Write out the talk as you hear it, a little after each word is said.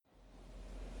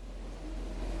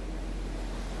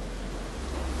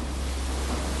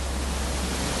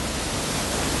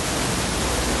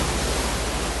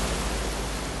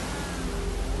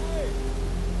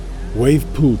Wave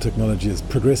pool technology is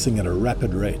progressing at a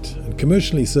rapid rate, and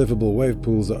commercially surfable wave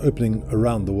pools are opening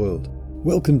around the world.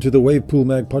 Welcome to the Wave Pool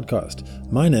Mag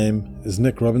podcast. My name is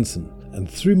Nick Robinson, and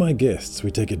through my guests, we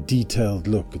take a detailed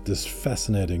look at this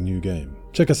fascinating new game.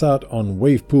 Check us out on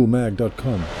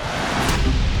wavepoolmag.com.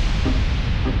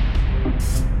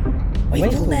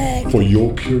 Wavepool Mag. For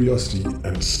your curiosity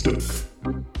and stoke.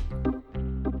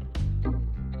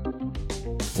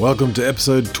 Welcome to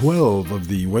episode 12 of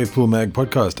the Wavepool Mag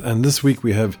podcast, and this week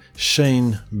we have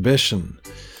Shane Beschen.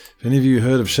 If any of you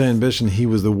heard of Shane Beschen, he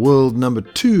was the world number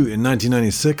 2 in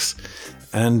 1996,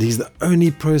 and he's the only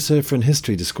pro surfer in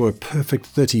history to score a perfect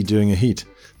 30 during a heat.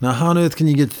 Now, how on earth can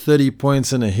you get 30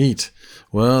 points in a heat?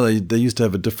 Well, they used to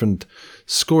have a different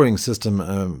scoring system,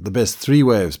 the best 3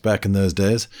 waves back in those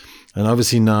days. And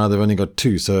obviously now they've only got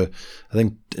 2. So I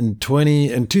think in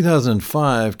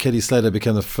 2005, Kelly Slater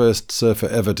became the first surfer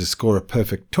ever to score a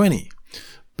perfect 20.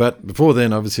 But before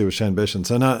then, obviously, it was Shane Beschen.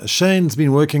 So now Shane's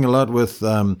been working a lot with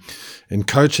in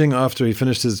coaching after he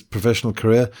finished his professional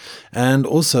career. And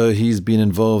also he's been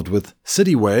involved with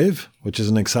City Wave, which is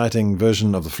an exciting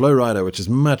version of the Flowrider, which is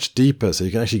much deeper. So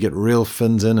you can actually get real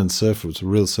fins in and surf with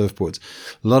real surfboards.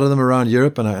 A lot of them around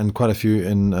Europe and quite a few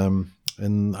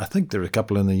and I think there are a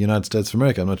couple in the United States of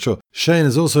America, I'm not sure. Shane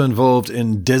is also involved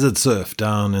in desert surf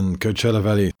down in Coachella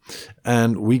Valley.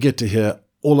 And we get to hear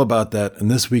all about that in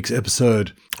this week's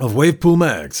episode of Wavepool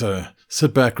Mag. So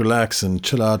sit back, relax, and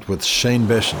chill out with Shane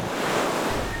Beschen.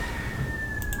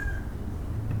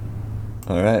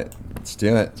 All right, let's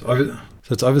do it. So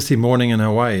it's obviously morning in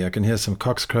Hawaii. I can hear some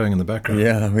cocks crowing in the background.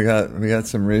 Yeah, we got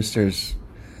some roosters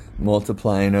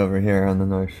multiplying over here on the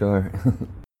North Shore.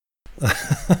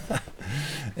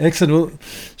 Excellent. Well,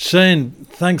 Shane,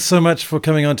 thanks so much for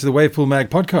coming on to the Wavepool Mag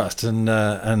podcast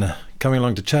and coming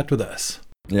along to chat with us.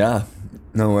 Yeah,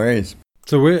 no worries.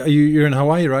 So where are you? You're in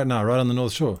Hawaii right now, right on the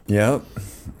North Shore. Yep,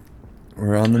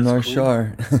 we're on the North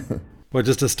Shore. Well,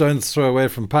 just a stone's throw away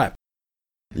from Pipe.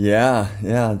 Yeah,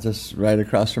 just right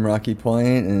across from Rocky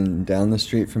Point and down the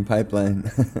street from Pipeline.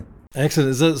 Excellent.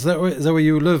 Is that where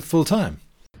you live full time?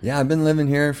 Yeah, I've been living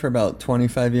here for about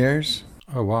 25 years.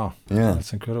 Oh, wow. Yeah.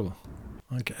 That's incredible.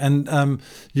 Okay. And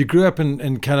you grew up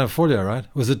in California, right?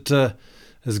 Was it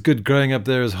as good growing up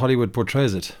there as Hollywood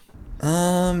portrays it?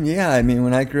 Yeah, I mean,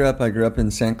 when I grew up in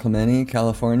San Clemente,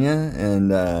 California,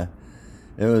 and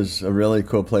it was a really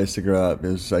cool place to grow up. It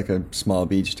was like a small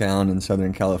beach town in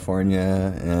Southern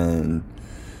California, and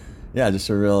yeah, just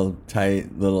a real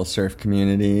tight little surf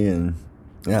community, and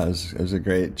yeah, it was a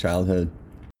great childhood.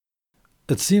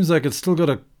 It seems like it's still got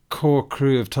a core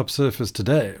crew of top surfers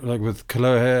today, like with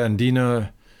Kolohe and Dino,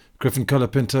 Griffin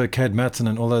Colapinto, Cade Matson,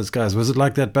 and all those guys. Was it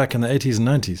like that back in the 80s and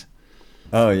 90s?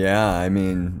 Oh, yeah. I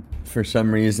mean, for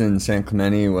some reason, San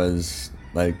Clemente was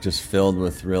like just filled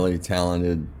with really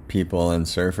talented people and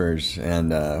surfers.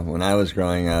 And when I was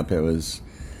growing up, it was,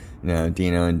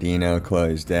 Dino and Dino,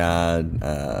 Chloe's dad,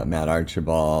 Matt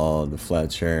Archibald, the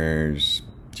Fletchers,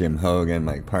 Jim Hogan,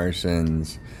 Mike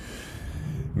Parsons,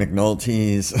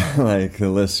 McNulty's. Like the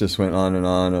list just went on and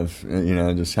on of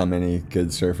just how many good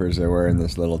surfers there were in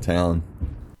this little town.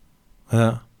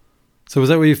 Yeah. So was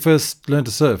that where you first learned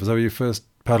to surf? Was that where you first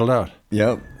paddled out?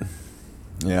 Yep.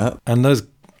 Yeah. And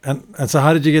so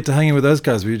how did you get to hanging with those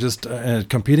guys? Were you just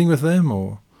competing with them,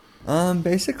 or?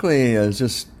 Basically, it was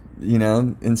just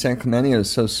in San Clemente it was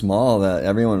so small that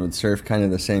everyone would surf kind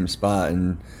of the same spot,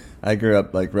 and I grew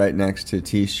up like right next to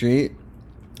T Street,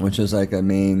 which was like a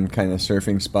main kind of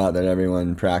surfing spot that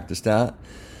everyone practiced at.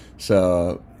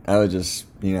 So I would just,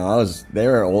 they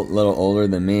were a little older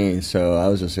than me, so I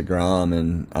was just a grom,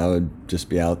 and I would just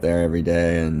be out there every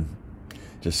day and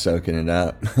just soaking it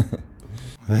up.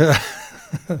 Yeah,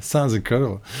 sounds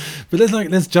incredible. But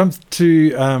let's jump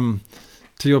to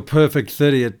your perfect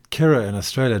 30 at Kirra in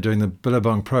Australia during the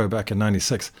Billabong Pro back in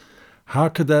 '96. How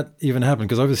could that even happen?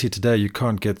 Because obviously today you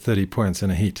can't get 30 points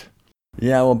in a heat.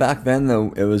 Yeah, well, back then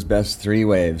though it was best 3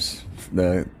 waves.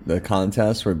 The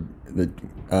contests were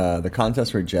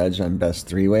judged on best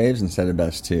 3 waves instead of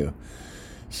best 2.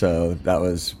 So that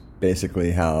was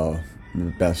basically how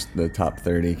the top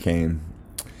 30 came.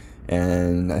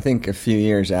 And I think a few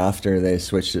years after they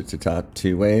switched it to top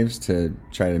 2 waves to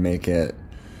try to make it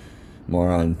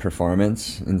more on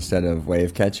performance instead of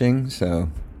wave catching. So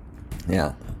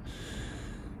yeah,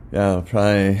 it'll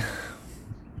probably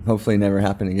hopefully never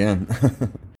happen again.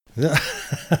 Yeah.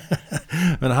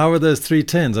 And how were those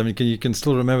 310s? I mean, you can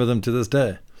still remember them to this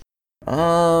day?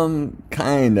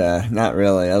 Kinda. Not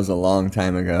really. That was a long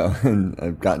time ago, and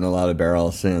I've gotten a lot of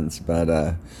barrels since. But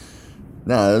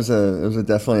no, it was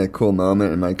definitely a cool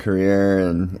moment in my career,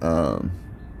 and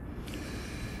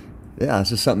Yeah,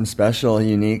 it's just something special,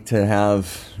 unique to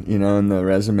have, in the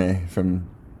resume from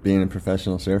being a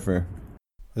professional surfer.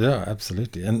 Yeah,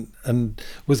 absolutely. And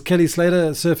was Kelly Slater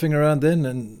surfing around then?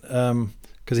 And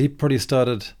because he probably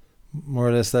started more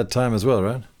or less that time as well,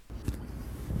 right?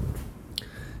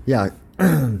 Yeah,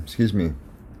 excuse me.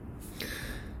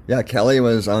 Yeah, Kelly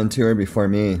was on tour before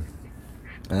me.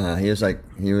 He was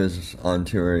on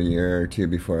tour a year or two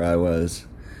before I was,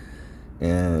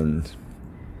 and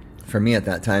for me at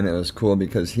that time it was cool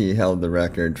because he held the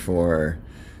record for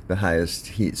the highest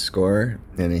heat score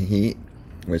in a heat,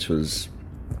 which was,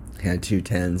 he had 2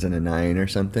 10s and a 9 or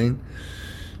something.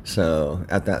 So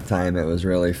at that time it was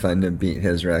really fun to beat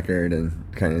his record and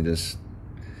kind of just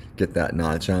get that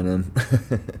notch on him.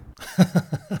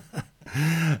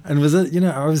 And was it,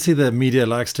 obviously the media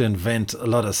likes to invent a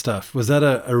lot of stuff. Was that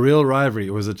a real rivalry,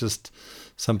 or was it just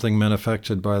something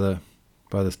manufactured by the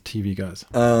TV guys?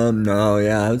 No,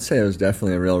 yeah, I would say it was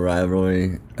definitely a real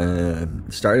rivalry.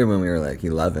 Started when we were like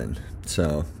 11,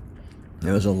 so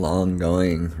it was a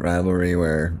long-going rivalry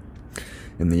where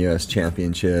in the U.S.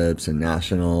 championships and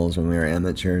nationals, when we were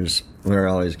amateurs, we were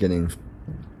always getting,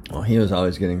 well, he was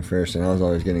always getting first and I was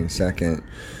always getting second.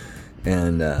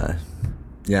 And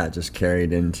yeah, it just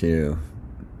carried into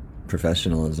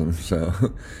professionalism. So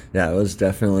yeah, it was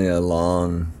definitely a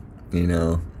long,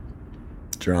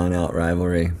 drawn out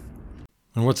rivalry.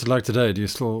 And what's it like today? Do you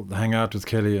still hang out with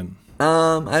Kelly? And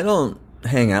I don't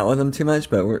hang out with him too much,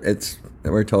 but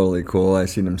we're totally cool. I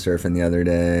seen him surfing the other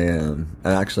day.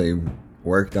 I actually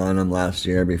worked on him last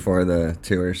year before the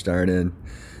tour started.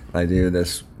 I do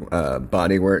this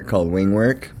body work called wing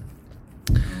work,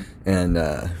 and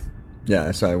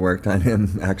yeah, so I worked on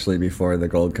him actually before the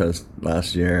Gold Coast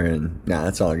last year, and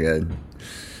it's all good.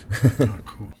 Oh,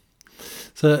 cool.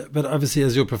 So, but obviously,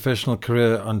 as your professional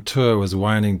career on tour was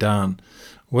winding down,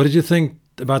 what did you think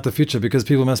about the future? Because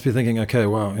people must be thinking, okay,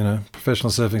 wow,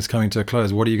 professional surfing is coming to a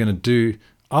close. What are you going to do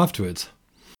afterwards?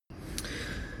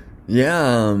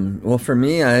 Yeah, well, for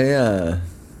me, I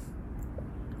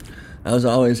was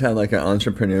always had like an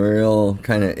entrepreneurial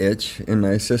kind of itch in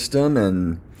my system,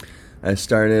 and I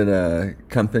started a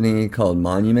company called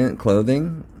Monument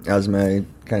Clothing as my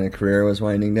kind of career was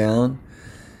winding down,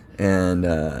 and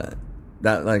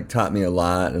that like taught me a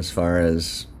lot as far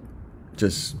as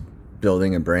just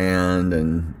building a brand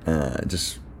and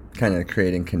just kind of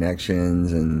creating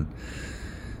connections and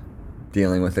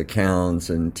dealing with accounts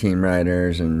and team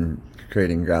writers and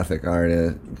creating graphic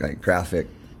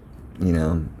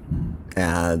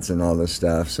ads and all this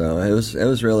stuff. So it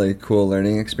was really cool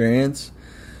learning experience,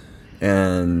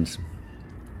 and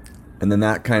then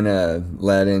that kind of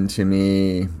led into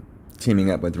me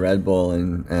teaming up with Red Bull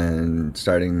and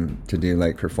starting to do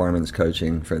like performance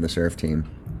coaching for the surf team,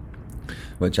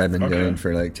 which I've been doing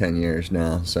for like 10 years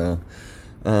now. So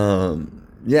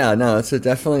it's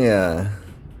definitely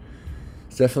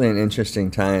an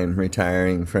interesting time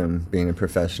retiring from being a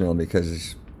professional,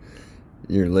 because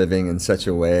you're living in such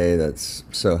a way that's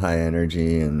so high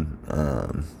energy. And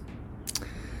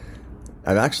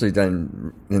I've actually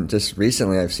done, and just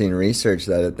recently I've seen research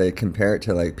that they compare it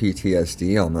to like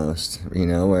PTSD almost,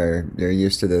 where you're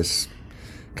used to this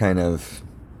kind of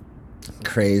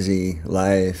crazy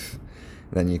life,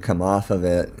 then you come off of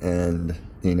it, and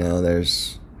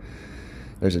there's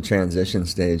a transition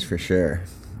stage for sure,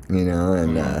 and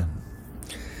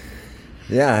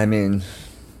I mean,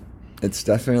 it's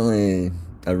definitely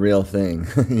a real thing,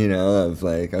 of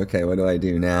like, okay, what do I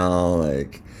do now?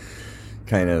 Like,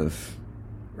 kind of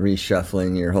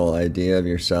reshuffling your whole idea of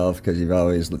yourself, because you've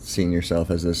always seen yourself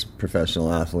as this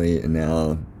professional athlete and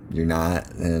now you're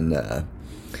not. And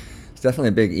it's definitely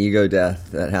a big ego death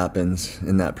that happens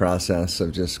in that process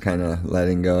of just kind of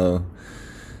letting go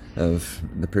of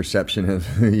the perception of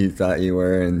who you thought you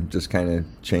were and just kind of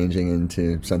changing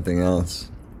into something else.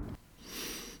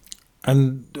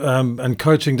 And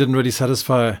coaching didn't really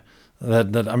satisfy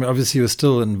that. I mean, obviously you were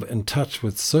still in touch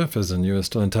with surfers and you were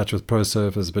still in touch with pro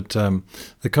surfers, but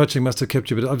the coaching must have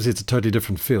kept you. But obviously it's a totally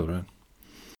different field, right?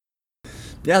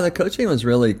 Yeah, the coaching was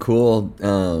really cool.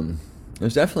 It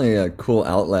was definitely a cool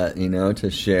outlet,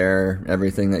 to share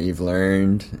everything that you've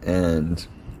learned and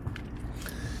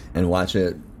watch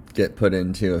it get put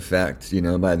into effect,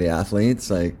 by the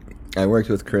athletes. Like, I worked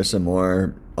with Carissa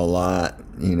Moore a lot,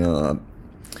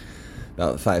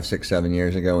 about 5, 6, 7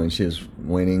 years ago when she was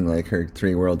winning like her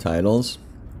 3 world titles.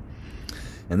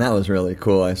 And that was really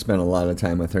cool. I spent a lot of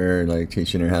time with her, like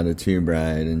teaching her how to tube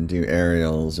ride and do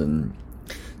aerials and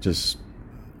just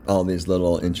all these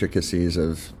little intricacies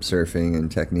of surfing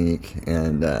and technique.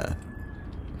 And,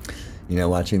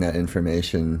 watching that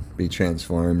information be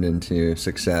transformed into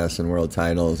success and world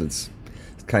titles, it's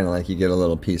kind of like you get a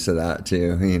little piece of that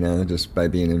too, you know, just by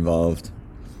being involved.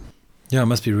 Yeah, it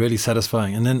must be really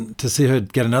satisfying. And then to see her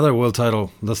get another world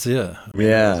title this year.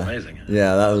 Yeah. That's amazing.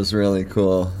 Yeah, that was really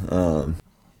cool.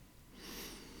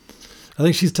 I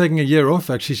think she's taking a year off,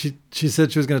 actually. She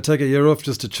said she was going to take a year off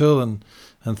just to chill and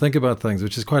think about things,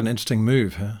 which is quite an interesting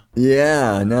move, huh?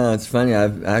 Yeah, no, it's funny.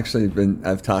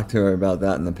 I've talked to her about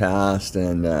that in the past,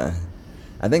 and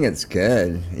I think it's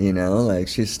good, you know, like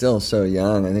she's still so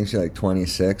young. I think she's like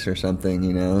 26 or something,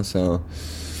 you know, so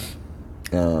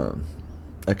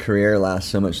a career lasts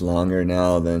so much longer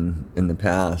now than in the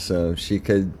past, so she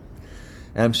could,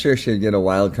 I'm sure she'd get a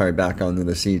wild card back onto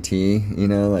the CT, you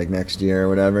know, like next year or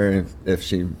whatever, if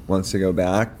she wants to go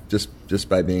back, just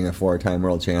by being a 4-time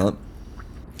world champ.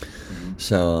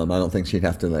 So I don't think she'd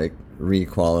have to like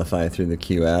re-qualify through the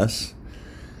QS.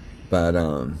 But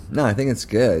no, I think it's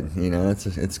good. You know,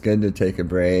 it's good to take a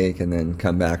break and then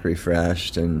come back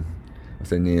refreshed and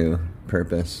with a new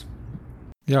purpose.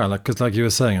 Yeah, because like you were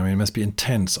saying, I mean, it must be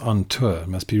intense on tour. It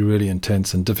must be really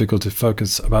intense and difficult to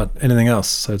focus about anything else.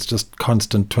 So it's just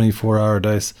constant 24-hour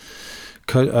days,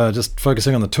 just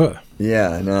focusing on the tour.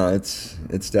 Yeah, no, it's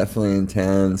definitely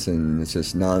intense, and it's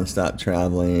just nonstop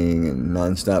traveling and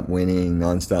nonstop winning,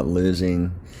 nonstop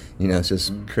losing. You know, it's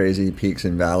just crazy peaks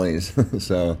and valleys.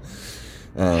 So,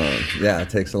 yeah, it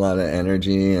takes a lot of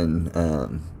energy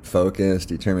and focus,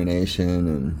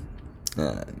 determination,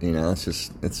 and you know, it's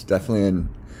definitely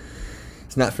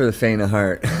it's not for the faint of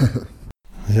heart.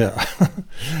 Yeah.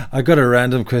 I got a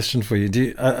random question for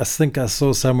you. I think I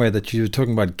saw somewhere that you were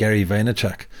talking about Gary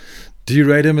Vaynerchuk. Do you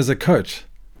rate him as a coach?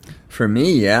 For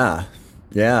me, yeah.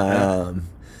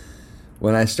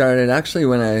 When I started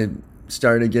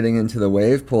getting into the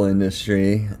wave pool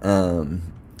industry,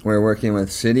 we're working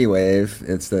with City Wave.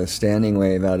 It's the standing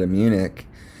wave out of Munich.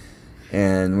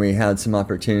 And we had some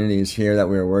opportunities here that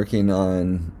we were working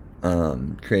on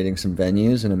creating some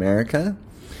venues in America.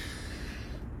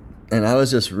 And I was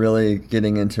just really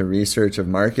getting into research of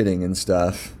marketing and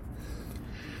stuff.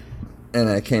 And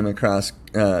I came across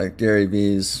Gary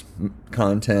V's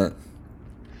content.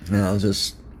 And I was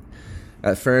just,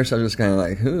 at first I was just kind of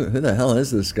like, who the hell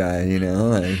is this guy, you know?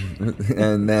 Like,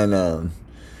 and then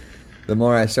the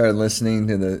more I started listening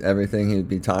to everything he'd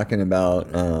be talking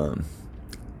about,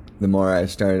 the more I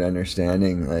started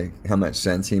understanding like how much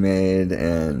sense he made.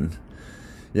 And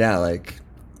yeah, like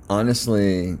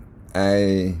honestly,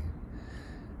 I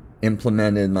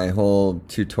implemented my whole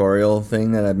tutorial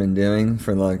thing that I've been doing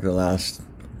for like the last,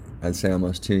 I'd say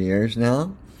almost 2 years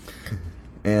now.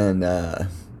 And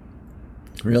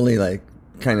really like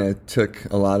kind of took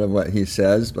a lot of what he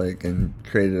says like and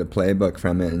created a playbook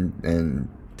from it and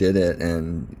did it.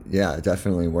 And yeah, it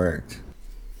definitely worked.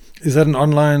 Is that an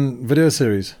online video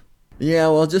series? Yeah,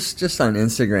 well, just on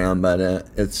Instagram, but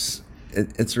it's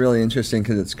really interesting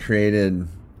because it's created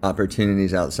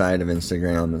opportunities outside of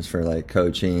Instagram as for like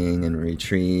coaching and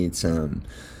retreats.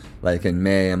 Like in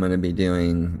May, I'm going to be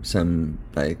doing some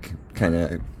like kind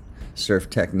of surf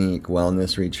technique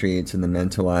wellness retreats in the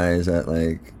Mentawais at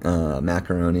like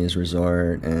Macaroni's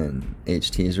Resort and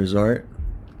HT's Resort,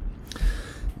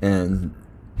 and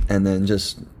then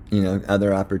just, you know,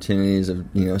 other opportunities of,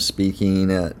 you know,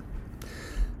 speaking at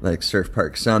like Surf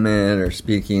Park Summit or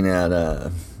speaking at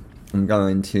I'm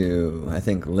going to, I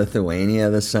think, Lithuania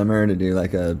this summer to do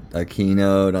like a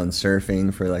keynote on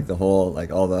surfing for like the whole,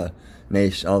 like all the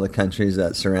countries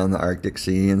that surround the Arctic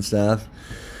Sea and stuff.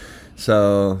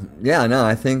 So yeah, no,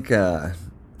 I think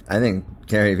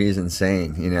Gary V's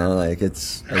insane, you know, like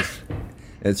it's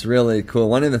really cool.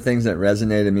 One of the things that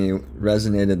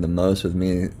resonated the most with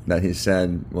me that he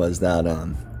said was that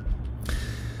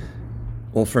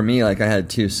well, for me, like I had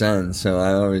 2 sons, so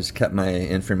I always kept my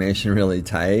information really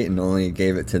tight and only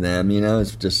gave it to them, you know.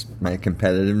 It's just my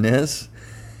competitiveness.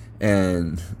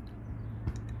 And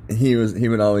he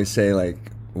would always say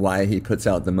like why he puts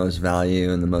out the most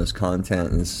value and the most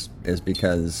content is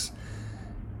because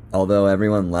although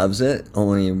everyone loves it,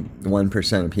 only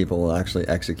 1% of people will actually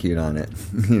execute on it,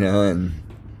 you know.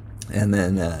 And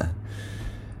then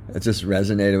it just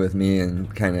resonated with me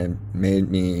and kind of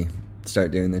made me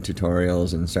start doing the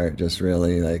tutorials and start just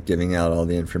really like giving out all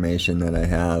the information that I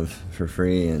have for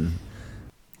free. And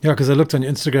yeah, because I looked on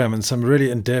your Instagram and some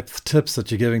really in-depth tips that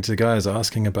you're giving to guys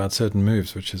asking about certain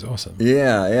moves, which is awesome.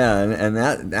 Yeah, and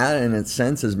that in its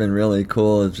sense has been really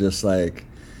cool. It's just like,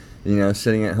 you know,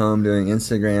 sitting at home doing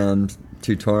Instagram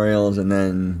tutorials, and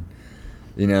then,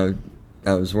 you know,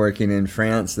 I was working in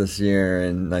France this year,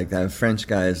 and like I have French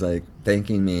guys like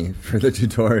thanking me for the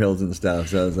tutorials and stuff.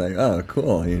 So I was like, oh,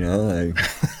 cool, you know, like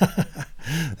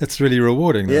it's really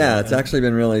rewarding. Yeah, it's actually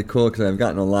been really cool because I've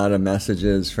gotten a lot of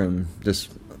messages from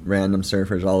just random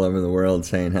surfers all over the world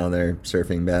saying how they're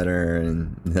surfing better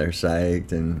and they're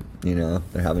psyched and, you know,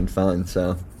 they're having fun.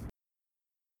 So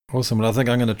Awesome. Well, I think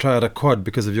I'm going to try out a quad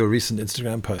because of your recent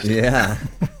Instagram post. yeah,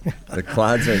 the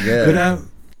quads are good. But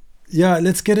yeah,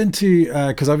 let's get into,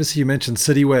 because obviously you mentioned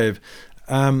City Wave.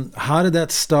 How did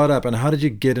that start up and how did you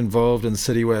get involved in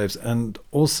City Waves? And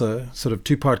also, sort of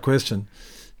two-part question,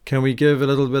 can we give a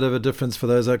little bit of a difference for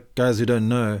those guys who don't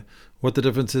know what the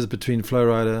difference is between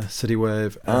Flowrider, City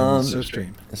Wave, and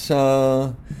Surfstream?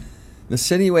 So the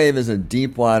City Wave is a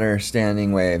deep water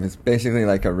standing wave. It's basically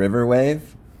like a river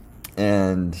wave.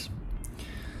 And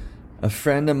a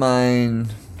friend of mine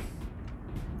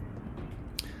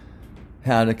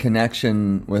had a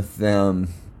connection with them,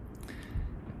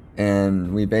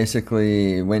 and we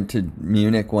basically went to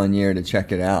Munich one year to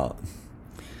check it out.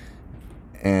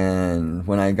 And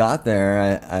when I got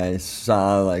there, I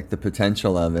saw like the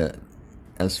potential of it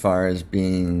as far as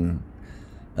being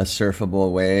a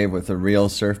surfable wave with a real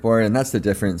surfboard. And that's the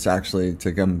difference, actually,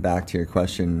 to come back to your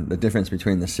question. The difference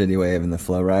between the City Wave and the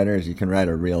Flowrider is you can ride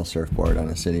a real surfboard on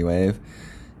a City Wave,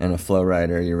 and a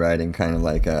Flowrider you're riding kind of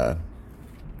like a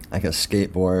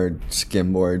skateboard,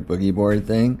 skimboard, boogie board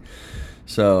thing.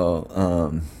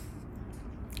 So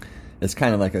it's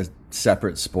kind of like a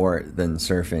separate sport than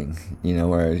surfing, you know,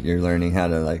 where you're learning how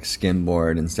to like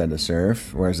skimboard instead of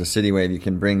surf. Whereas a City Wave, you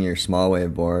can bring your small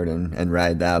wave board and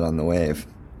ride that on the wave.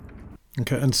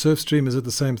 Okay, and Surfstream, is it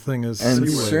the same thing as And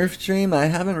City Wave? Surfstream, I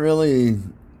haven't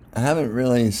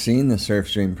really seen the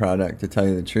Surfstream product, to tell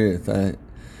you the truth. I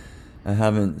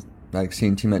haven't like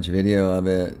seen too much video of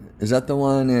it. Is that the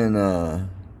one in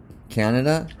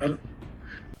Canada?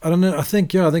 I don't know. I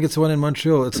think it's the one in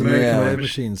Montreal. It's American Wave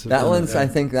Machines. That one's, I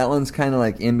think that one's kind of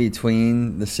like in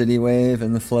between the City Wave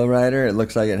and the Flowrider. It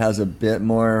looks like it has a bit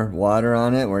more water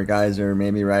on it, where guys are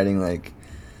maybe riding like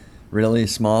really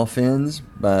small fins.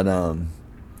 But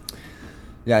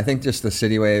yeah, I think just the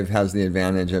City Wave has the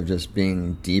advantage of just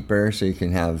being deeper, so you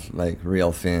can have like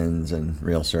real fins and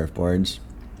real surfboards.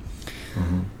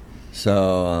 Mm-hmm.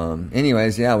 So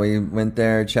anyways, yeah, we went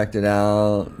there, checked it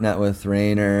out, met with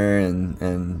Rainer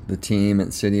and the team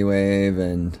at City Wave,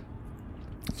 and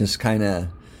just kind of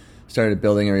started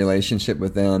building a relationship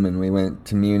with them. And we went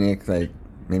to Munich like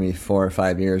maybe 4 or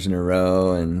 5 years in a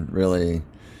row, and really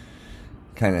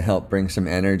kind of helped bring some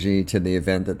energy to the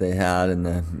event that they had in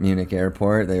the Munich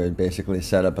airport. They would basically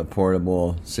set up a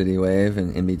portable City Wave,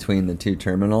 and in between the two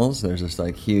terminals there's this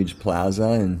like huge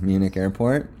plaza in Munich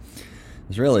airport.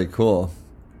 It was really cool.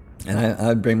 And I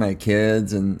would bring my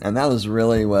kids, and that was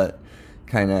really what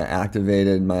kind of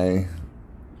activated my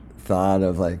thought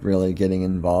of like really getting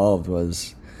involved,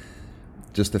 was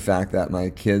just the fact that my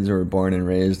kids were born and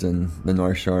raised in the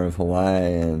North Shore of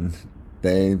Hawaii, and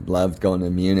they loved going to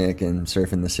Munich and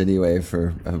surfing the City Wave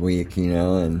for a week, you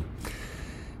know,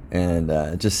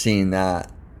 and just seeing that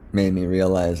made me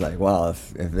realize, like, wow,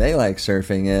 if they like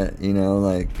surfing it, you know,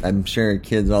 like, I'm sure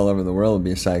kids all over the world would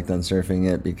be psyched on surfing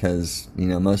it, because, you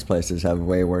know, most places have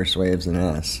way worse waves than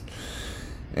us.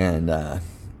 And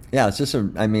yeah, it's just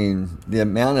the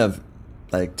amount of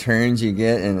like turns you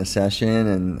get in a session,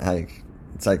 and like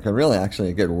it's like actually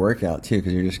a good workout too,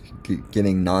 because you're just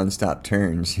getting nonstop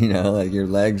turns, you know, like your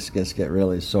legs just get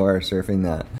really sore surfing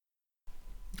that.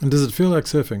 And does it feel like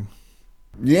surfing?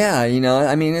 Yeah, you know,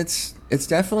 I mean, it's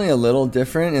definitely a little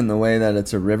different in the way that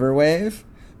it's a river wave,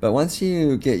 but once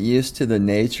you get used to the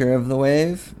nature of the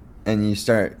wave and you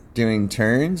start doing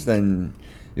turns, then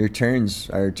your turns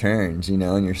are turns, you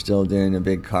know, and you're still doing a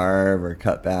big carve or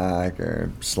cutback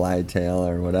or slide tail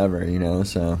or whatever, you know,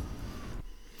 so.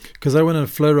 Because I went on a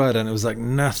Flowrider and it was like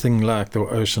nothing like the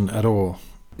ocean at all.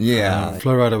 Yeah.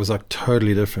 Flowrider was like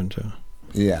totally different.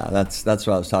 Yeah, that's what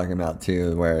I was talking about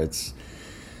too, where it's,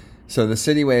 so the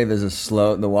City Wave is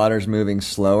the water's moving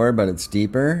slower, but it's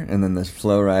deeper, and then the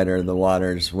Flowrider, the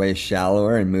water's way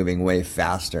shallower and moving way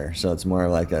faster, so it's more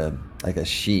like a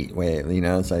sheet wave, you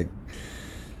know. It's like,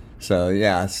 so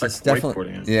yeah, it's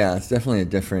definitely, yeah, it's definitely a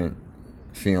different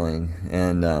feeling.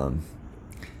 And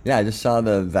yeah, I just saw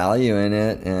the value in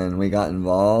it, and we got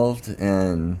involved,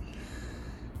 and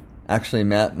actually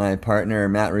met my partner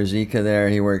Matt Ruzicka there.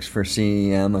 He works for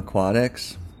CEM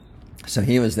Aquatics. So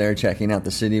he was there checking out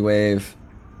the City Wave,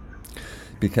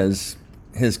 because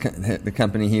the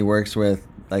company he works with,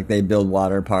 like, they build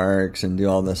water parks and do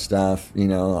all this stuff, you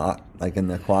know, like in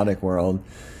the aquatic world.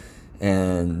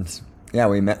 And yeah,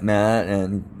 we met Matt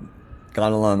and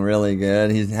got along really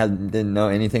good. He didn't know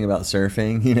anything about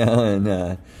surfing, you know,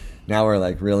 and now we're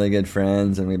like really good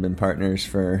friends, and we've been partners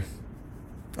for,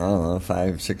 I don't know,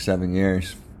 5, 6, 7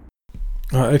 years.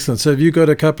 Oh, excellent. So have you got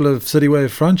a couple of City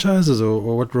Wave franchises, or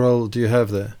what role do you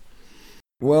have there?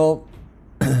 Well,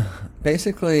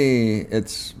 basically,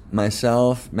 it's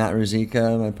myself, Matt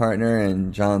Ruzicka, my partner,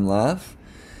 and John Leff.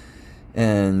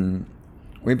 And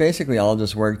we basically all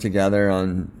just work together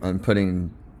on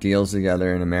putting deals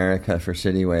together in America for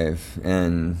CityWave.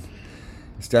 And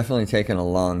it's definitely taken a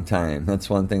long time. That's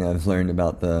one thing I've learned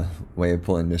about the wave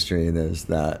pool industry, is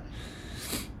that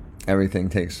everything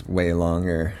takes way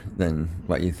longer than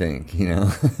what you think, you know?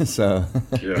 So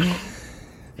Yeah.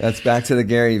 that's back to the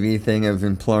Gary Vee thing of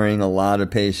imploring a lot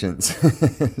of patience.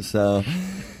 So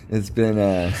it's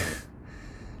been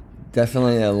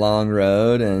definitely a long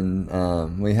road,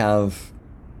 and we have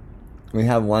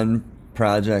one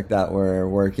project that we're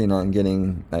working on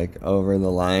getting like over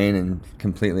the line and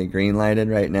completely green lighted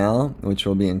right now, which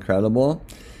will be incredible.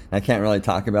 I can't really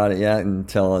talk about it yet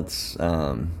until it's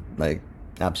like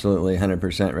absolutely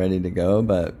 100% ready to go,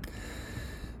 but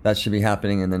that should be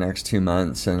happening in the next 2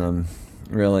 months, and I'm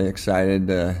really excited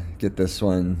to get this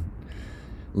one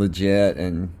legit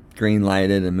and green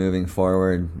lighted and moving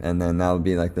forward, and then that would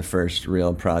be like the first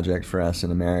real project for us in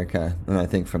America. And I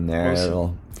think from there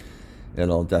Awesome.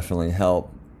 it'll definitely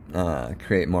help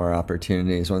create more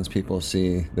opportunities once people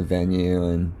see the venue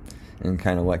and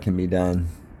kind of what can be done.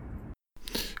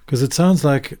 Because it sounds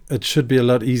like it should be a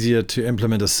lot easier to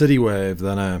implement a city wave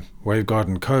than a Wave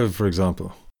Garden Cove, for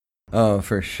example. Oh,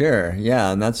 for sure.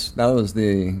 Yeah, and that was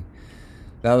the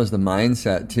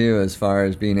mindset too, as far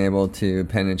as being able to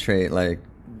penetrate like,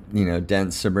 you know,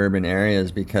 dense suburban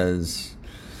areas, because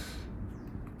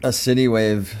a city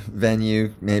wave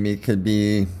venue maybe could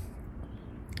be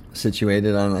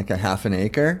situated on like a half an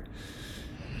acre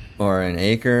or an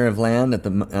acre of land at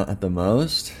the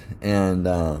most, and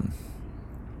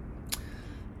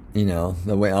you know,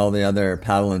 the way all the other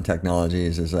paddling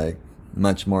technologies is like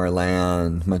much more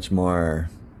land, much more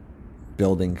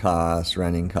building costs,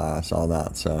 renting costs, all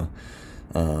that. So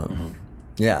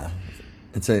yeah,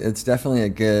 it's definitely a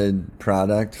good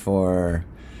product for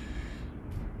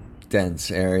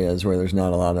dense areas where there's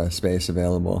not a lot of space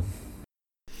available.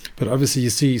 But obviously you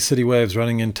see city waves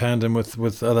running in tandem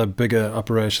with other bigger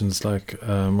operations like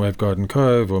Wave Garden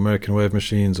Cove or American Wave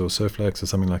Machines or Surflex or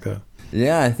something like that.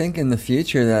 Yeah, I think in the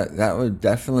future that would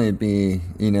definitely be,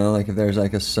 you know, like if there's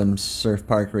like some surf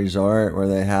park resort where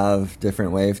they have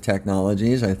different wave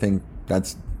technologies, I think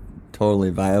that's totally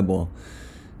viable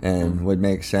and would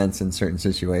make sense in certain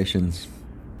situations.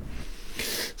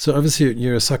 So obviously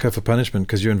you're a sucker for punishment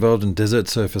because you're involved in desert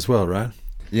surf as well, right?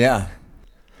 Yeah.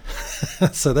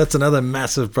 So that's another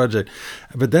massive project,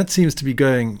 but that seems to be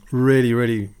going really,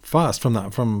 really fast from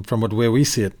where we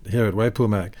see it here at Wavepool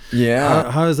Mag.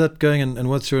 Yeah. How is that going, and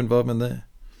what's your involvement there?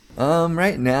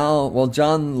 Right now, well,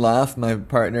 John Leff, my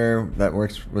partner that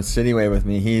works with CityWave with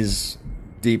me, he's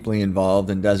deeply involved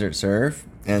in desert surf,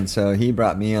 and so he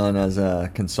brought me on as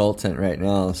a consultant right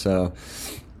now. So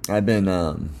I've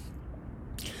been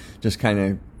just kind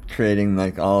of creating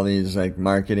like all these like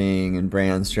marketing and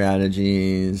brand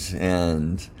strategies,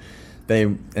 and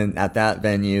at that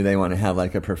venue they want to have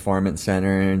like a performance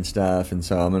center and stuff, and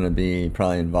so I'm going to be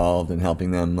probably involved in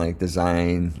helping them like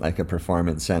design like a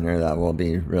performance center that will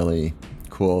be really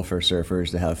cool for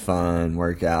surfers to have fun,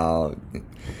 work out,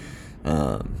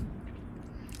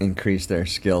 increase their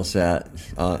skill set,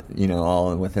 you know,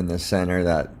 all within the center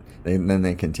that they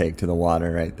can take to the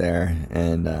water right there.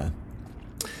 And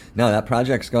no, that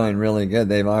project's going really good.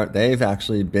 They've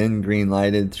actually been green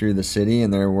lighted through the city,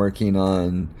 and they're working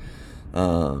on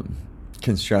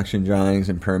construction drawings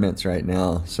and permits right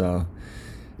now. So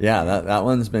yeah, that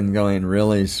one's been going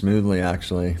really smoothly,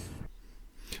 actually.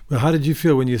 Well, how did you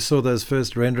feel when you saw those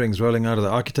first renderings rolling out of the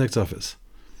architect's office?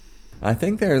 I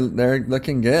think they're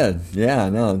looking good. Yeah,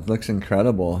 no, it looks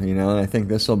incredible, you know, and I think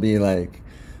this will be like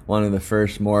one of the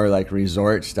first more like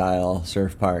resort style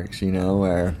surf parks, you know,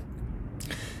 where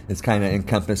it's kind of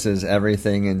encompasses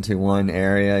everything into one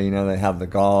area. You know, they have the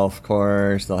golf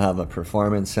course, they'll have a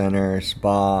performance center,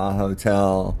 spa,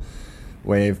 hotel,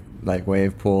 wave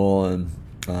pool, and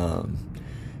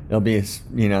it'll be,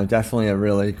 you know, definitely a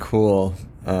really cool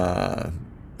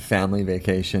family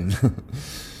vacation.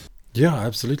 Yeah,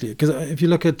 absolutely. Because if you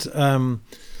look at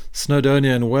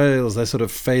Snowdonia in Wales, they're sort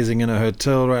of phasing in a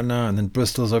hotel right now, and then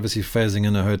Bristol's obviously phasing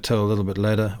in a hotel a little bit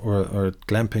later, or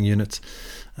glamping units.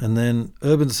 And then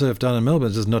Urban Surf down in Melbourne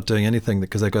is just not doing anything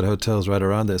because they've got hotels right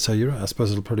around there. So I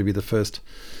suppose it'll probably be the first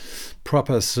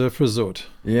proper surf resort.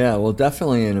 Yeah, well,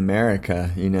 definitely in America,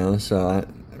 you know. So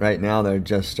right now they're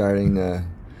just starting to.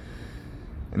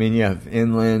 I mean, you have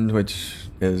Inland, which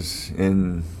is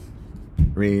in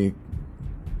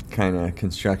kind of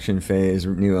construction phase,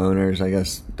 new owners. I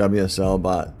guess WSL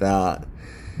bought that,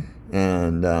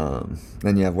 And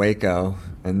then you have Waco,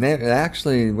 and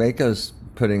Waco's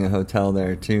putting a hotel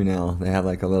there too now. They have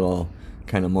like a little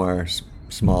kind of more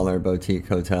smaller boutique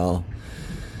hotel.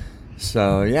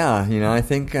 So yeah, I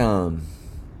think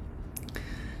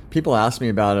people ask me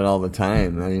about it all the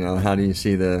time. How do you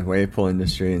see the wave pool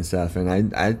industry and stuff?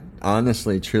 And I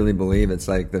honestly, truly believe it's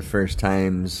like the first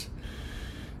times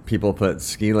people put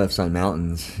ski lifts on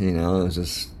mountains. It was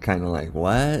just kind of like,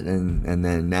 what? And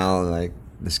then now, like,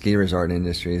 the ski resort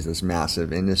industry is this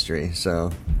massive industry. So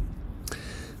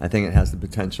I think it has the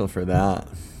potential for that.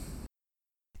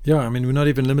 Yeah, I mean, we're not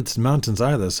even limited to mountains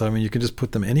either. So, I mean, you can just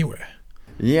put them anywhere.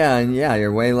 Yeah, and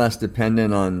you're way less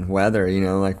dependent on weather.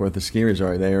 Like with the ski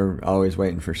resort, they're always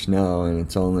waiting for snow, and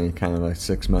it's only kind of a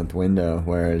 6-month window.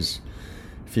 Whereas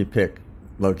if you pick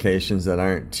locations that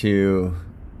aren't too,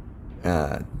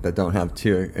 that don't have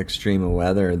too extreme of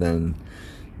weather, then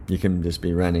you can just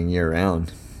be running year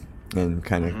round and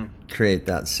kind of create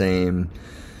that same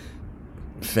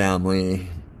family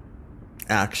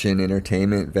action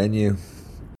entertainment venue.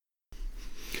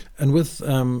 And with,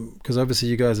 because obviously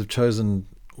you guys have chosen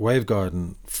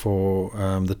Wavegarden for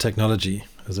the technology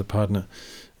as a partner,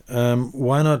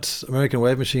 why not American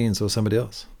Wave Machines or somebody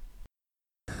else?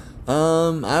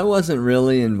 I wasn't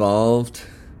really involved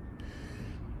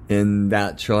in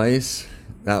that choice.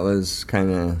 That was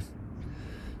kind of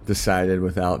decided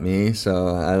without me,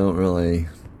 so I don't really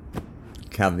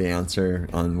have the answer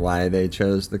on why they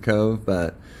chose the Cove.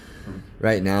 But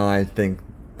right now, I think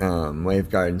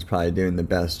Wavegarden's probably doing the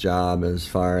best job as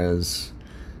far as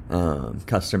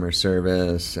customer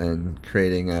service and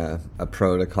creating a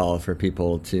protocol for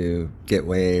people to get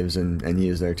waves and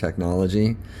use their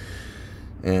technology.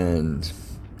 And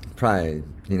probably,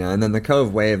 and then the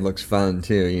Cove Wave looks fun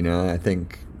too. I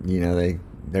think,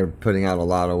 they're putting out a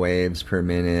lot of waves per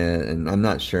minute, and I'm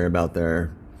not sure about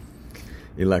their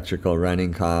electrical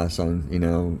running costs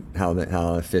on,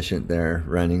 how efficient they're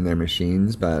running their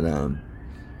machines. But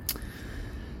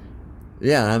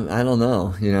yeah, I don't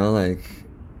know.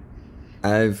 I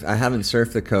haven't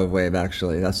surfed the Cove Wave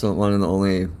actually. That's one of the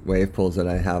only wave pools that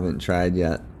I haven't tried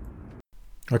yet.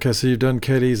 Okay, so you've done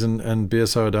Kelly's and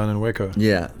BSR down in Waco.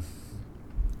 Yeah.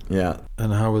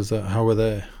 And how was that? How were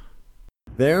they?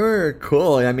 They were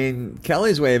cool. I mean,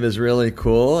 Kelly's Wave is really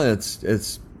cool.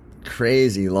 It's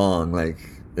crazy long. Like,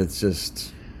 it's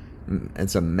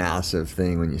a massive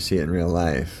thing when you see it in real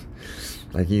life.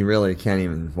 Like, you really can't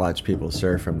even watch people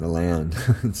surf from the land.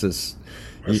 It's just,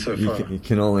 you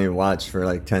can only watch for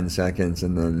like 10 seconds,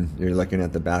 and then you're looking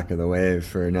at the back of the wave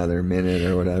for another minute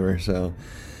or whatever. So,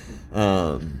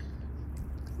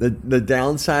 the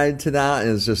downside to that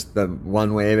is just the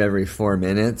one wave every 4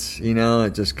 minutes.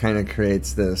 It just kind of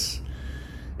creates this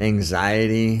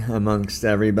anxiety amongst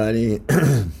everybody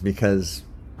because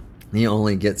you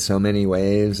only get so many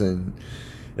waves, and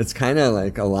it's kind of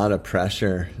like a lot of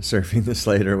pressure surfing the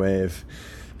Slater wave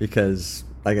because,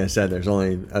 like I said, there's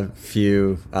only a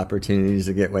few opportunities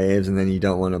to get waves, and then you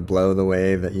don't want to blow the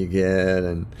wave that you get,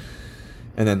 and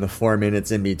then the 4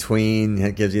 minutes in between,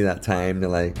 it gives you that time to,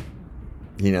 like,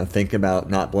 think about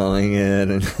not blowing it.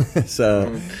 And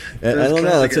so I don't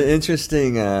know, it's an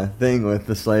interesting thing with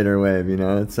the Slater wave.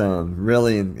 It's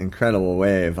really an incredible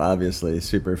wave, obviously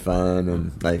super fun,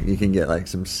 and like you can get like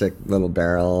some sick little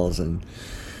barrels,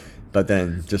 but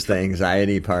then just the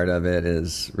anxiety part of it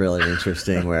is really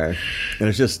interesting where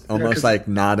there's just almost like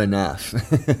not enough.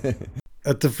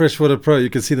 At the Freshwater Pro,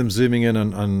 you could see them zooming in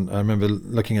on I remember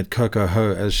looking at Coco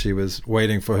Ho as she was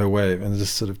waiting for her wave, and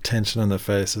just sort of tension on the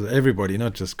face of everybody,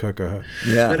 not just Coco Ho.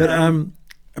 Yeah.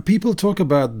 But people talk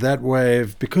about that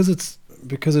wave because it's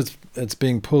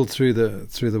being pulled through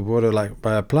the water like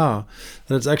by a plow,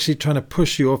 that it's actually trying to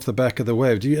push you off the back of the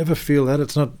wave. Do you ever feel that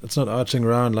it's not arching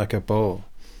around like a bowl?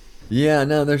 Yeah,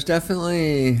 no, there's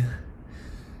definitely,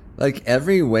 like,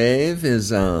 every wave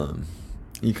is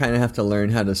you kind of have to learn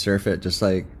how to surf it, just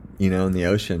like, in the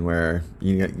ocean, where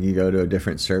you go to a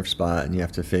different surf spot and you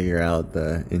have to figure out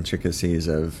the intricacies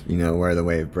of, where the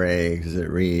wave breaks. Is it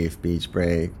reef, beach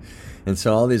break? And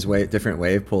so all these different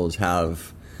wave pools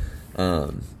have,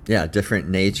 different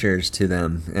natures to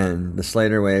them. And the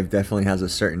Slater wave definitely has a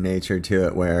certain nature to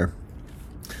it where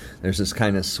there's this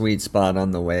kind of sweet spot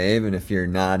on the wave, and if you're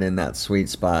not in that sweet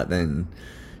spot, then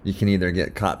you can either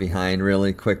get caught behind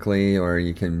really quickly, or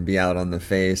you can be out on the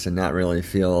face and not really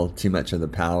feel too much of the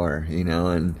power,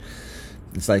 and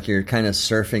it's like you're kind of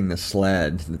surfing the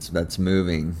sled that's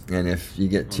moving, and if you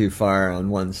get too far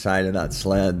on one side of that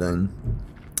sled, then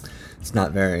it's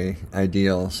not very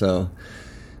ideal. So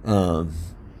and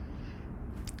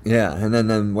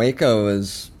then Waco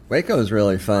is Waco is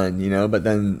really fun, but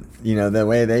then, the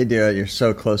way they do it, you're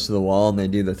so close to the wall and they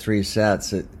do the 3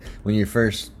 sets. When you're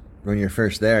first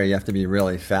there, you have to be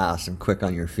really fast and quick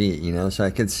on your feet, So I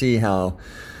could see how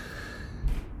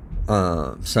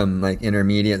some like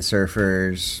intermediate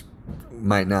surfers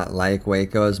might not like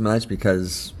Waco as much,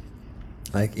 because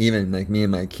like even like me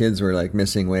and my kids were like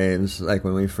missing waves like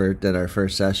when we first did our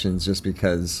first sessions, just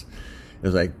because it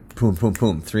was like boom, boom,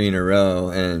 boom, 3 in a row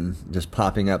and just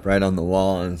popping up right on the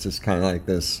wall, and it's just kind of like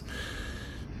this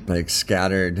like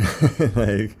scattered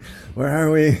like where are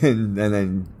we, and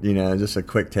then just a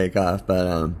quick takeoff.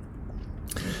 But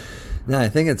no, I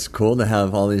think it's cool to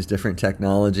have all these different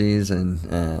technologies, and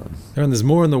there's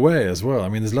more in the way as well. I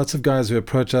mean, there's lots of guys who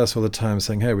approach us all the time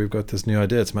saying, hey, we've got this new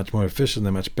idea, it's much more efficient,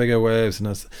 they're much bigger waves,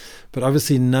 but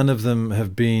obviously none of them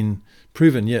have been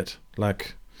proven yet,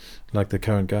 like the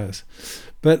current guys.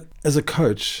 But as a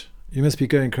coach, you must be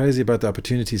going crazy about the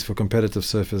opportunities for competitive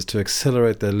surfers to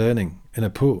accelerate their learning in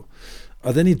a pool.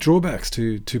 Are there any drawbacks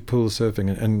to pool surfing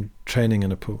and training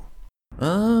in a pool?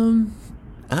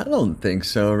 I don't think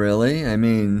so, really. I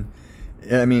mean,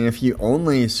 if you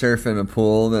only surf in a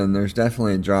pool, then there's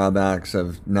definitely drawbacks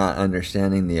of not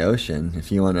understanding the ocean.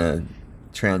 If you want to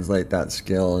translate that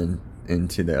skill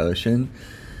into the ocean,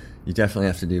 you definitely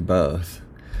have to do both.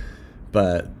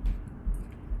 But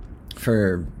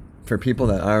for people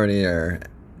that already are,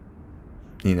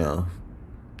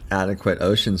 adequate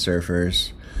ocean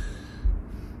surfers,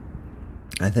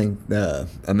 I think the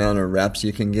amount of reps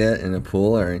you can get in a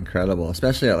pool are incredible,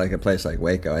 especially at like a place like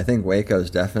Waco. I think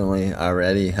Waco's definitely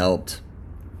already helped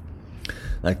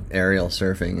like aerial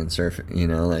surfing and surfing,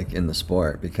 like in the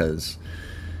sport, because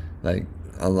like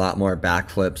a lot more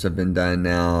backflips have been done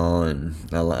now, and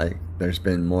like there's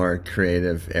been more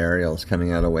creative aerials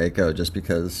coming out of Waco just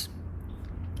because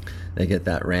they get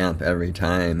that ramp every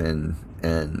time, and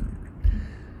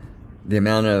the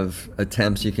amount of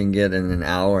attempts you can get in an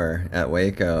hour at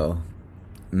Waco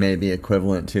may be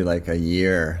equivalent to like a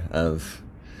year of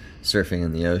surfing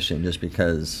in the ocean, just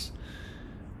because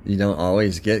you don't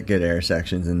always get good air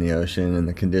sections in the ocean, and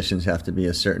the conditions have to be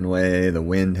a certain way, the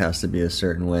wind has to be a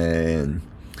certain way, and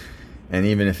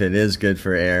even if it is good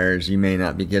for airs, you may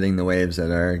not be getting the waves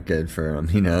that are good for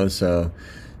them, so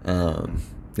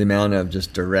the amount of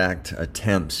just direct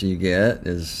attempts you get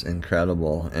is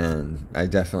incredible, and I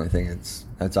definitely think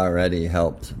that's already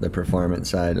helped the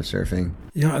performance side of surfing.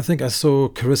 Yeah, I think I saw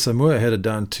Carissa Moore headed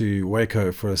down to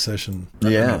Waco for a session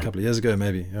a couple of years ago,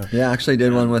 maybe. Yeah, I actually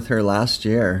did one with her last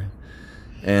year,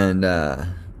 and it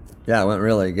went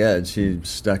really good. She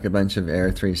stuck a bunch of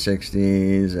Air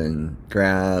 360s and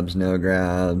grabs, no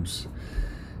grabs,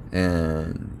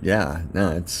 and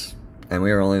and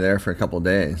we were only there for a couple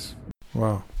days.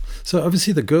 Wow. So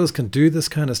obviously the girls can do this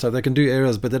kind of stuff. They can do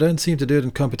aerials, but they don't seem to do it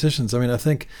in competitions. I mean, I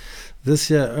think this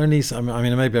year only,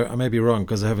 I may be wrong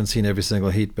because I haven't seen every single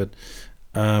heat, but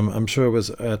I'm sure it was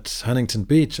at Huntington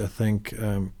Beach. I think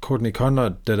Courtney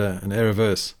Conrad did an air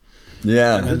reverse.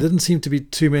 Yeah. And there didn't seem to be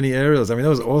too many aerials. I mean, that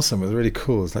was awesome. It was really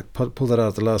cool. It's like pulled that out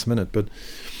at the last minute. But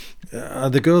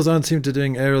the girls aren't seem to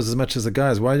doing aerials as much as the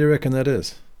guys. Why do you reckon that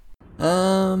is?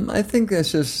 I think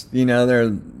it's just, they're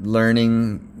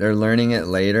learning it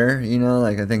later,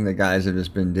 like I think the guys have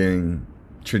just been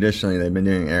traditionally they've been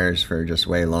doing airs for just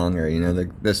way longer,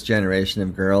 this generation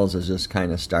of girls is just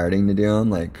kind of starting to do them,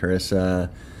 like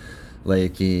Carissa,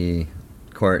 Lakey,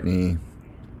 Courtney,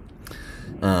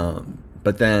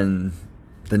 but then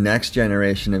the next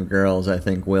generation of girls I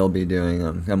think will be doing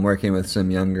them. I'm working with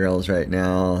some young girls right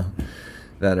now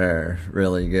that are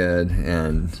really good,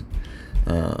 and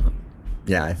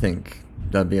I think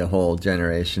there'll be a whole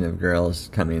generation of girls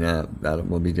coming up that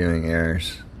will be doing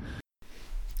airs.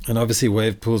 And obviously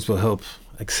wave pools will help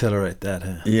accelerate that,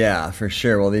 huh? Yeah, for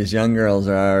sure. Well, these young girls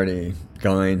are already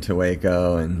going to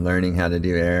Waco and learning how to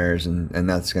do airs, and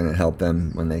that's going to help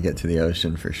them when they get to the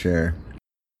ocean for sure.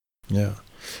 Yeah.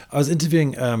 I was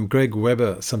interviewing Greg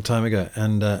Weber some time ago,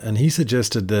 and he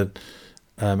suggested that...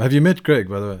 have you met Greg,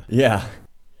 by the way? Yeah.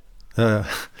 He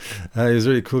was a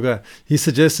really cool guy. He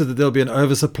suggested that there'll be an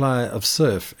oversupply of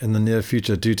surf in the near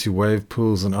future due to wave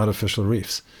pools and artificial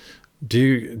reefs. Do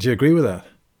you agree with that?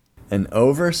 An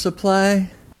oversupply?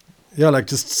 Yeah, like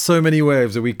just so many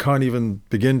waves that we can't even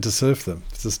begin to surf them.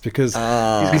 It's just because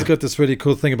he's got this really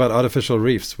cool thing about artificial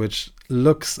reefs, which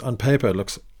looks on paper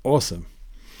looks awesome,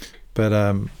 but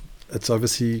it's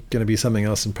obviously going to be something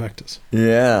else in practice.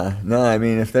 Yeah. No, I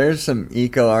mean, if there's some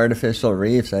eco-artificial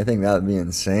reefs, I think that would be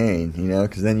insane,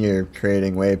 because then you're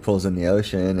creating wave pools in the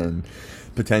ocean and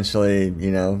potentially,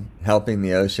 helping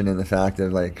the ocean in the fact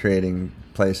of, like, creating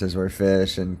places where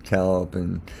fish and kelp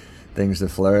and things to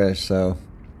flourish. So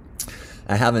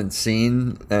I haven't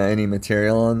seen any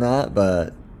material on that,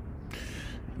 but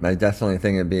I definitely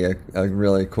think it'd be a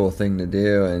really cool thing to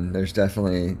do. And there's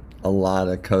definitely a lot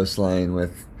of coastline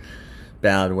with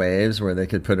bad waves where they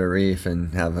could put a reef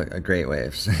and have a great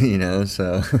waves,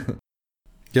 so.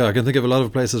 Yeah, I can think of a lot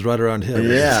of places right around here where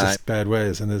Yeah. it's just bad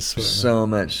waves, and there's So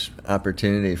much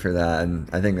opportunity for that, and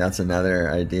I think that's another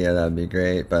idea that would be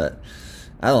great. But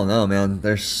I don't know, man.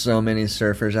 There's so many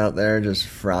surfers out there just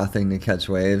frothing to catch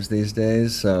waves these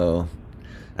days, so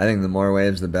I think the more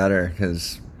waves the better,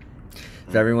 because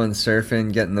if everyone's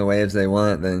surfing, getting the waves they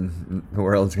want, then the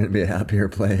world's going to be a happier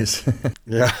place.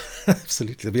 Yeah,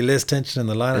 absolutely. There'll be less tension in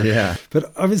the lineup. Yeah.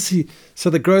 But obviously, so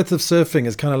the growth of surfing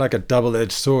is kind of like a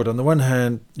double-edged sword. On the one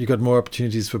hand, you got more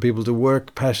opportunities for people to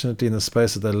work passionately in the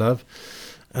space that they love.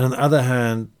 And on the other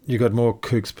hand, you got more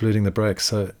kooks polluting the brakes.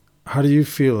 So how do you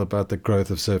feel about the growth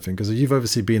of surfing? Because you've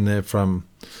obviously been there from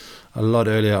a lot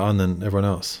earlier on than everyone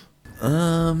else.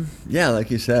 Yeah,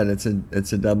 like you said, it's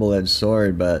a double-edged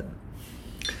sword, but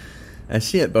I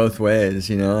see it both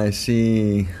ways, I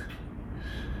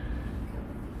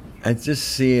just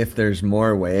see if there's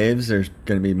more waves, there's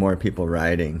going to be more people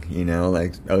riding,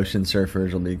 like ocean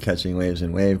surfers will be catching waves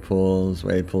in wave pools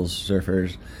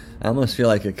surfers. I almost feel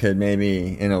like it could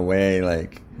maybe, in a way,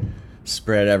 like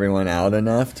spread everyone out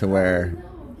enough to where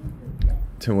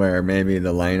maybe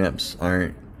the lineups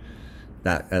aren't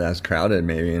that as crowded,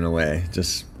 maybe, in a way,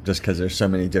 just because there's so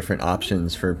many different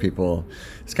options for people.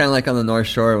 It's kind of like on the North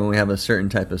Shore when we have a certain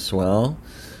type of swell.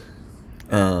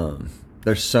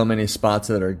 There's so many spots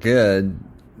that are good,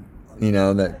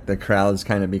 that the crowds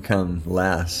kind of become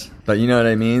less. But you know what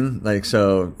I mean? Like,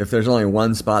 so if there's only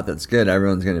one spot that's good,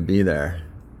 everyone's going to be there.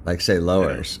 Like, say,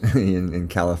 Lowers in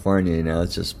California,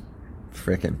 it's just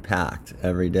freaking packed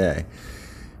every day.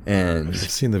 And I've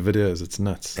seen the videos. It's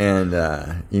nuts. And,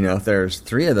 if there's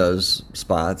 3 of those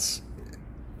spots,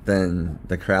 then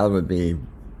the crowd would be,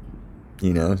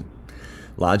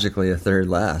 logically a third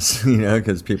less,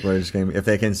 because people are just going to, if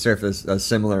they can surf a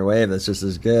similar wave that's just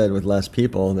as good with less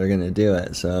people, they're going to do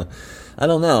it. So I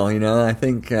don't know, I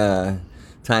think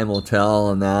time will tell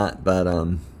on that, but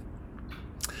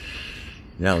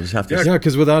yeah, we'll just have to. Yeah,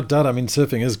 because without doubt,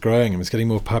 surfing is growing and it's getting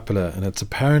more popular, and it's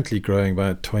apparently growing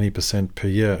by 20% per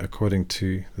year, according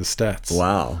to the stats.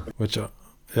 Wow. Which are,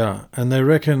 yeah, and they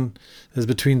reckon there's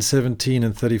between 17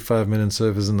 and 35 million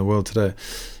surfers in the world today.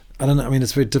 I don't know.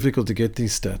 It's very difficult to get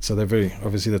these stats, so they're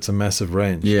obviously that's a massive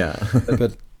range. Yeah.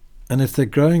 And if they're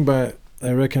growing by,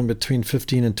 they reckon, between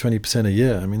 15 and 20% a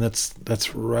year,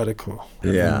 that's radical.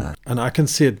 Yeah. And I can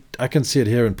see it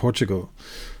here in Portugal.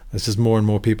 There's just more and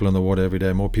more people in the water every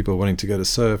day, more people wanting to go to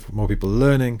surf, more people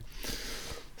learning.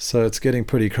 So it's getting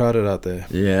pretty crowded out there.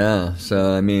 Yeah.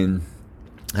 So,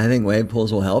 I think wave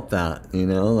pools will help that,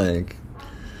 like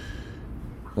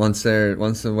once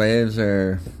the waves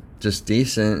are just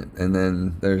decent and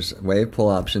then there's wave pool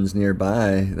options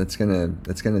nearby, that's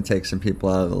gonna take some people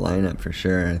out of the lineup for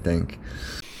sure, I think.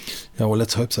 Yeah, well,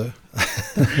 let's hope so.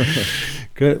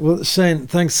 Great. Well, Shane,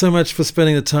 thanks so much for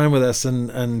spending the time with us,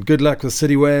 and good luck with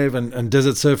City Wave and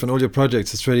Desert Surf and all your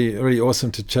projects. It's really, really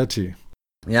awesome to chat to you.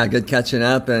 Yeah, good catching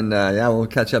up, and we'll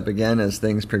catch up again as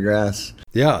things progress.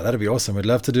 Yeah, that'd be awesome. I'd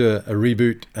love to do a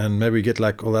reboot and maybe get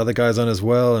like all the other guys on as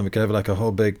well, and we could have like a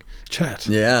whole big chat.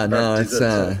 Yeah, no,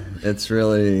 it's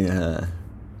really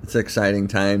it's an exciting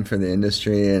time for the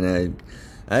industry, and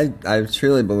I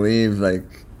truly believe like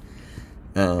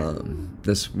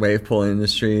this wave pool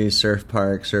industry, surf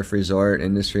park, surf resort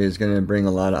industry is going to bring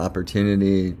a lot of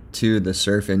opportunity to the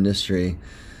surf industry,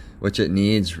 which it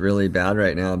needs really bad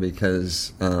right now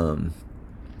because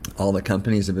all the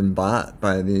companies have been bought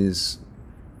by these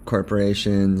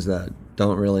corporations that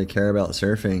don't really care about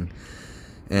surfing.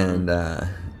 And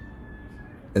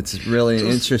it's really an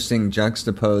interesting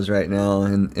juxtapose right now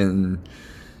in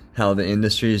how the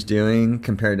industry is doing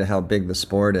compared to how big the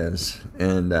sport is.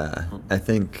 And I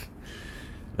think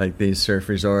like these surf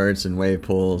resorts and wave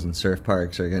pools and surf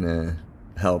parks are going to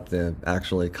help the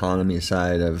actual economy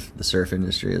side of the surf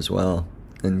industry as well,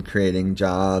 and creating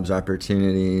jobs,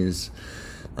 opportunities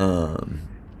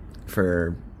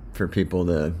for people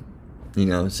to,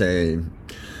 say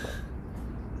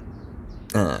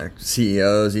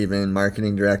CEOs, even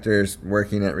marketing directors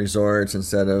working at resorts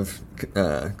instead of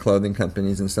clothing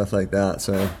companies and stuff like that.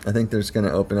 So I think there's going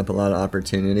to open up a lot of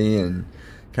opportunity and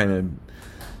kind of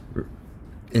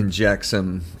inject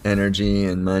some energy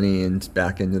and money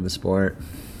back into the sport.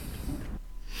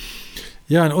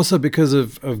 Yeah, and also because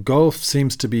of golf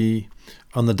seems to be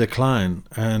on the decline,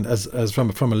 and as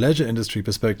from a leisure industry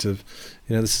perspective,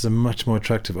 this is a much more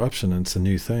attractive option, and it's a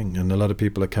new thing, and a lot of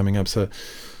people are coming up. So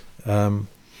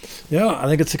Yeah, I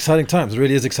think it's exciting times. It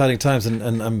really is exciting times, and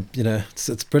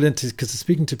it's brilliant because it's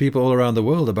speaking to people all around the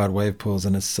world about wave pools,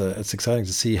 and it's exciting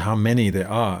to see how many there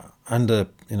are under,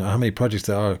 how many projects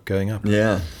there are going up.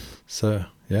 Yeah. So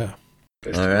yeah.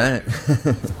 All right.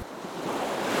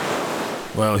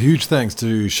 Well, huge thanks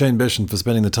to Shane Beshan for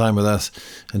spending the time with us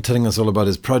and telling us all about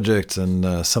his project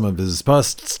and some of his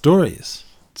past stories.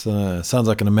 It sounds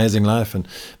like an amazing life, and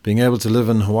being able to live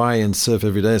in Hawaii and surf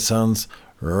every day sounds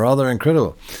rather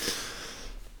incredible.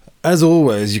 As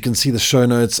always, you can see the show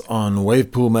notes on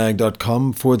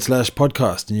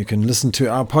wavepoolmag.com/podcast, and you can listen to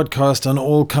our podcast on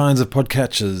all kinds of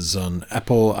podcatchers on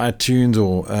Apple, iTunes,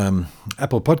 or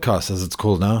Apple Podcasts, as it's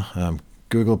called now,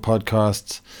 Google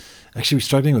Podcasts. Actually, we're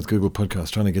struggling with Google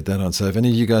Podcasts, trying to get that on. So if any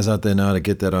of you guys out there know how to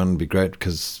get that on, it'd be great,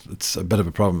 because it's a bit of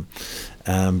a problem.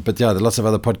 But yeah, there are lots of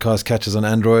other podcast catchers on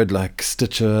Android, like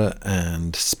Stitcher,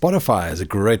 and Spotify is a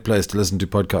great place to listen to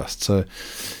podcasts. So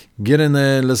get in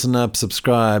there, listen up,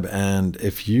 subscribe, and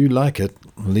if you like it,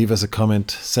 leave us a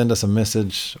comment, send us a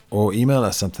message, or email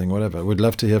us something, whatever. We'd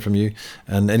love to hear from you.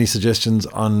 And any suggestions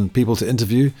on people to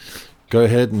interview, go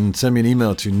ahead and send me an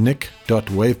email to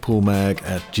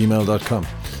nick.wavepoolmag@gmail.com.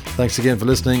 Thanks again for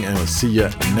listening, and we'll see you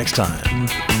next time.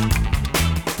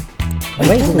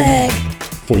 Wavepool Mag.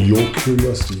 For your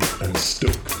curiosity and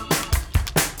stoke.